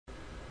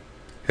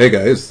Hey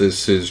guys,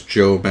 this is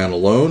Joe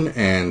Manalone,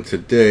 and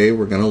today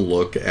we're going to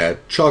look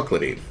at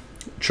Chocolatey.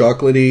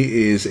 Chocolatey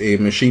is a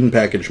machine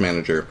package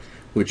manager,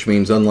 which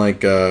means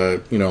unlike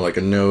like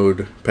a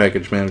Node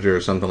package manager or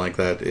something like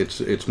that,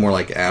 it's more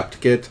like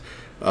apt-get.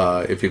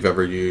 If you've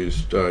ever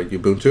used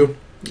Ubuntu,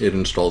 it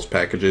installs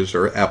packages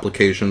or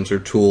applications or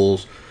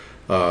tools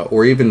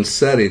or even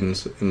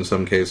settings in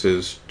some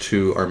cases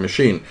to our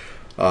machine.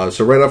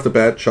 So right off the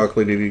bat,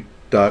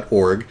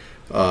 chocolatey.org.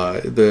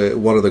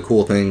 One of the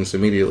cool things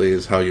immediately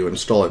is how you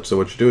install it. So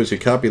what you do is you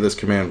copy this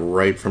command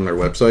right from their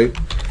website,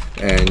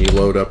 and you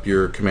load up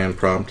your command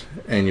prompt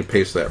and you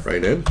paste that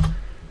right in.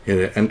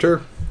 Hit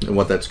enter, and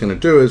what that's going to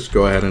do is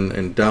go ahead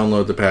and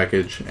download the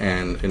package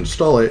and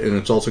install it, and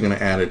it's also going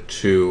to add it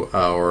to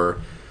our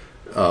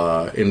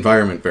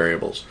environment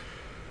variables.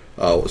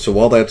 So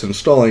while that's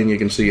installing, you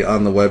can see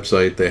on the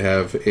website they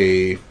have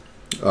a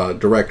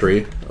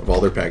directory of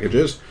all their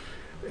packages,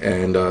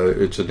 and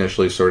it's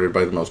initially sorted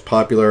by the most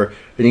popular,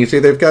 and you can see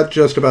they've got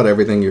just about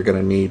everything you're going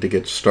to need to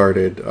get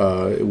started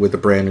with a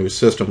brand new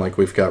system like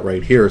we've got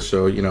right here.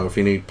 So if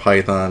you need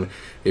Python,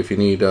 if you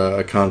need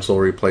a console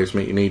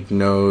replacement, you need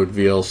Node,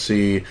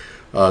 VLC,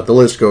 the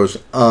list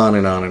goes on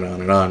and on and on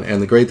and on.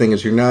 And the great thing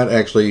is you're not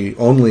actually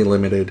only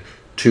limited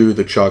to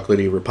the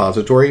Chocolatey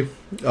repository.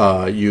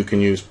 You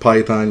can use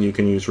Python, you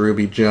can use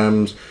Ruby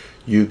Gems,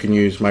 you can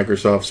use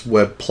Microsoft's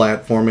Web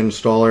Platform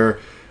Installer.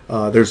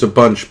 There's a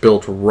bunch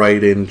built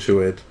right into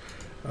it.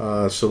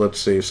 So let's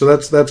see. So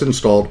that's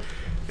installed,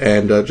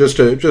 and just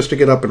to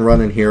get up and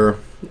running here,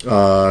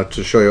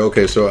 to show you.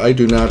 Okay, so I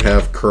do not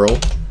have curl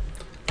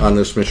on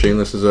this machine.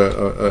 This is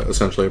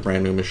essentially a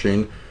brand new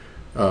machine.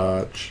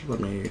 Let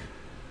me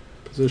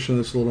position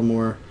this a little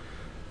more.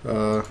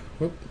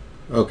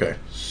 Okay,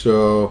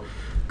 so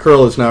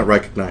curl is not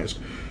recognized.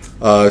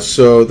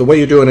 So the way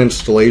you do an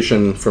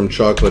installation from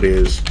Chocolatey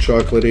is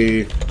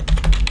Chocolatey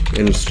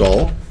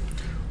install.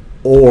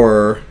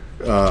 Or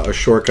a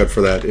shortcut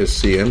for that is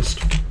cinst.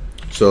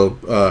 So,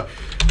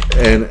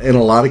 and in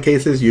a lot of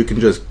cases, you can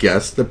just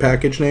guess the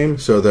package name.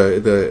 So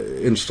the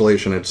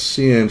installation, it's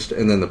cinst,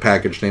 and then the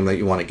package name that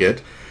you want to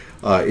get.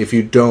 If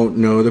you don't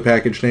know the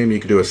package name, you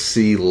can do a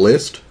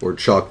clist or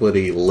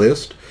Chocolatey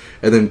list,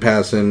 and then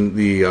pass in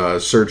the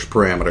search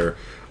parameter.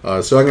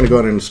 So I'm going to go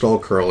ahead and install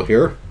curl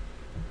here.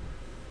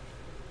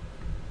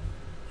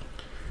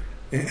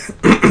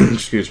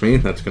 Excuse me,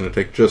 that's going to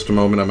take just a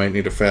moment. I might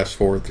need to fast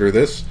forward through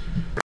this.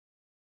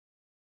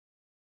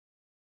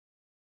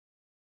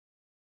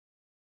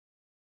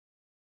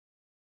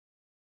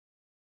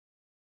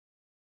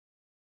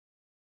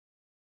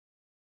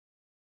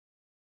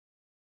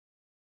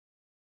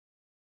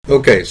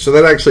 Okay, so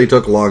that actually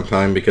took a long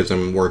time because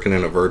I'm working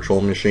in a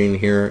virtual machine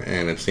here,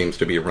 and it seems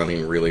to be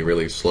running really,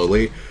 really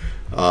slowly.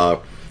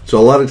 So a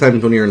lot of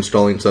times when you're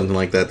installing something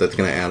like that that's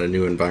going to add a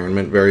new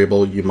environment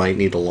variable, you might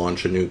need to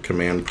launch a new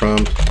command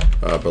prompt.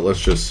 But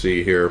let's just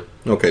see here.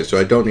 Okay, so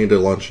I don't need to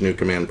launch a new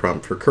command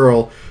prompt for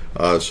curl.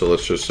 So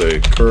let's just say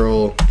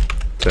curl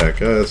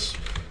techs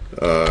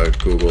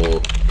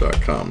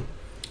google.com.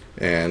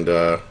 And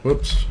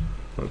whoops,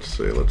 let's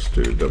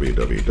do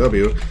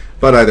www.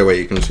 But either way,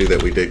 you can see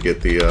that we did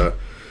get the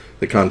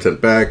content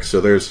back. So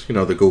there's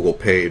the Google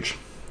page.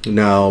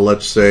 Now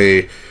let's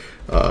say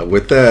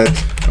with that,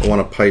 I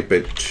want to pipe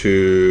it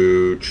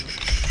to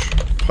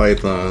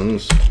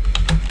Python's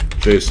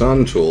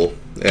JSON tool,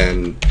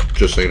 and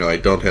just so you know, I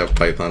don't have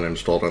Python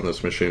installed on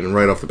this machine, and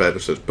right off the bat it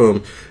says,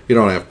 boom, you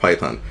don't have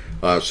Python.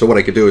 So what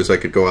I could do is I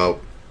could go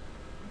out,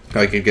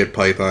 I could get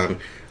Python,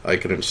 I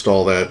could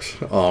install that,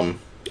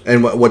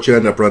 and what you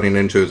end up running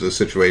into is a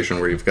situation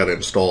where you've got to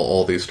install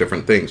all these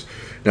different things.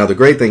 Now the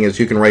great thing is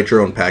you can write your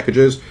own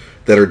packages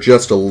that are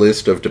just a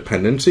list of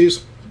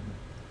dependencies,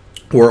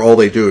 where all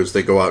they do is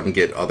they go out and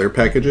get other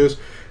packages.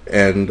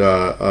 And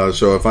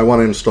so if I want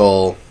to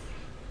install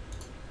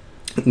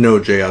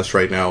NodeJS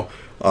right now,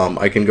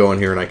 I can go in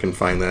here and I can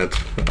find that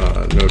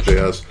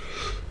NodeJS.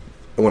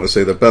 I want to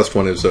say the best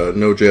one is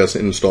NodeJS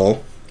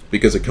install,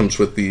 because it comes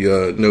with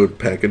the Node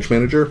Package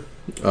Manager.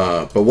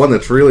 But one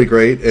that's really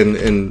great,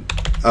 and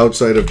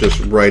outside of just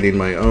writing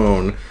my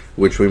own,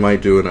 which we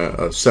might do in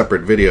a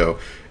separate video,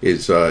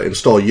 is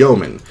install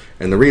Yeoman.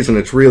 And the reason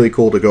it's really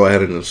cool to go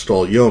ahead and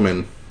install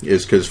Yeoman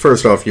is because,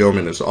 first off,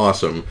 Yeoman is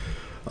awesome,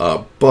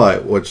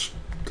 but what's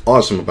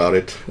awesome about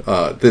it,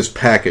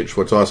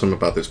 what's awesome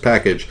about this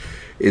package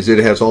is it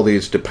has all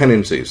these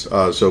dependencies.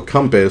 So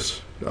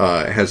Compass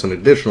has an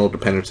additional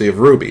dependency of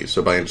Ruby.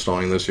 So by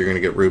installing this, you're going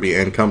to get Ruby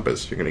and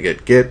Compass. You're going to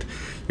get Git,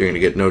 you're going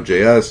to get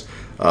NodeJS,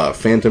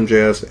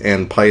 PhantomJS,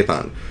 and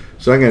Python.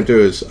 So what I'm going to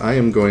do is I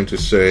am going to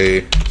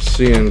say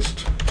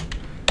cinst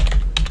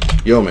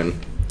Yeoman,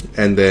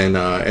 and then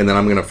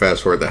I'm going to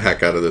fast forward the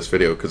heck out of this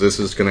video because this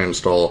is going to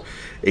install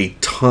a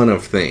ton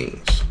of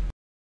things.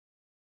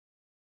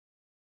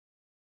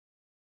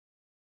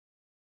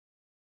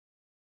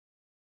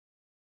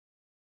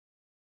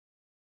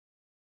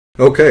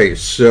 Okay,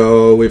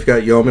 so we've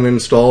got Yeoman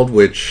installed,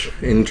 which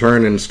in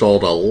turn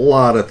installed a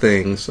lot of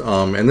things,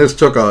 and this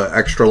took an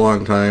extra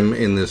long time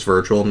in this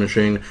virtual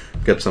machine.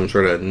 Got some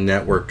sort of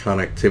network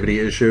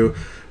connectivity issue,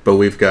 but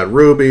we've got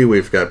Ruby,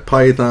 we've got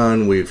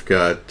Python, we've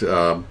got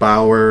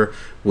Bower,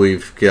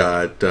 we've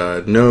got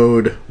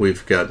Node,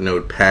 we've got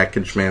Node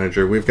Package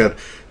Manager, we've got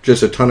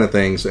just a ton of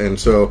things. And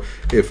so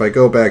if I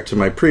go back to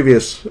my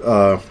previous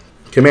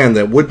command,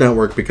 that would not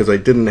work because I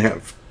didn't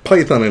have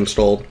Python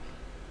installed.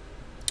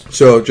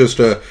 So just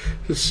to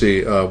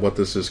see what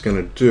this is going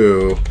to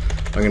do,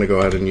 I'm going to go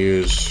ahead and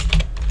use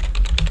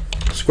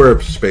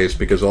Squarespace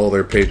because all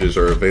their pages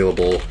are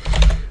available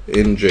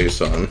in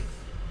JSON.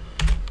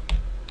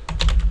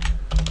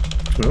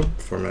 Nope,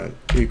 format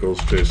equals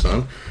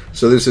JSON.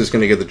 So this is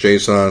going to get the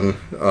JSON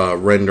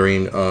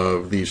rendering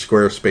of the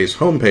Squarespace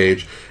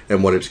homepage,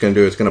 and what it's going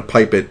to do is going to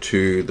pipe it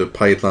to the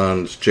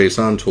Python's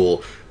JSON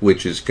tool,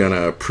 which is going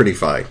to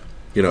prettify.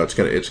 You know, it's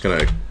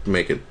gonna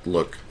make it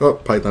look. Oh,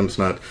 Python's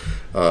not.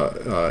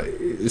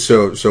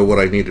 So what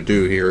I need to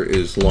do here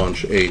is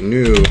launch a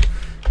new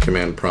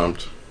command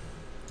prompt,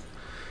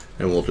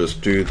 and we'll just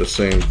do the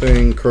same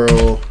thing.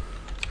 Curl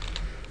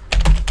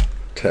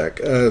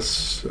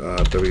tech-s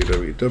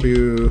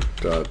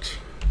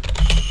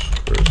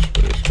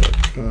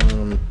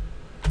www.squarespace.com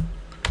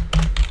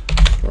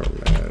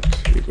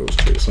format equals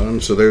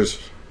JSON. So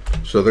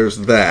there's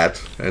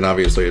that, and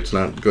obviously it's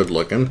not good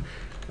looking.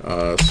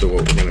 So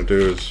what we're going to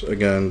do is,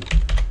 again,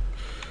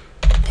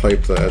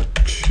 pipe that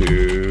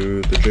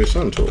to the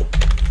JSON tool.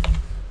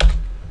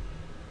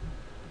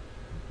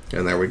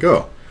 And there we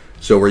go.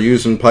 So we're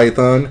using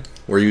Python,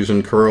 we're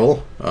using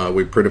curl,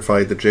 we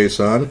prettified the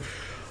JSON.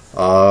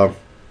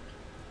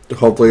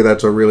 Hopefully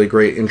that's a really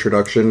great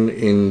introduction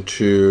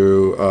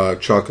into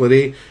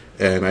Chocolatey,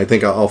 and I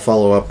think I'll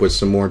follow up with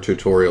some more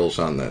tutorials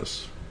on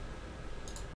this.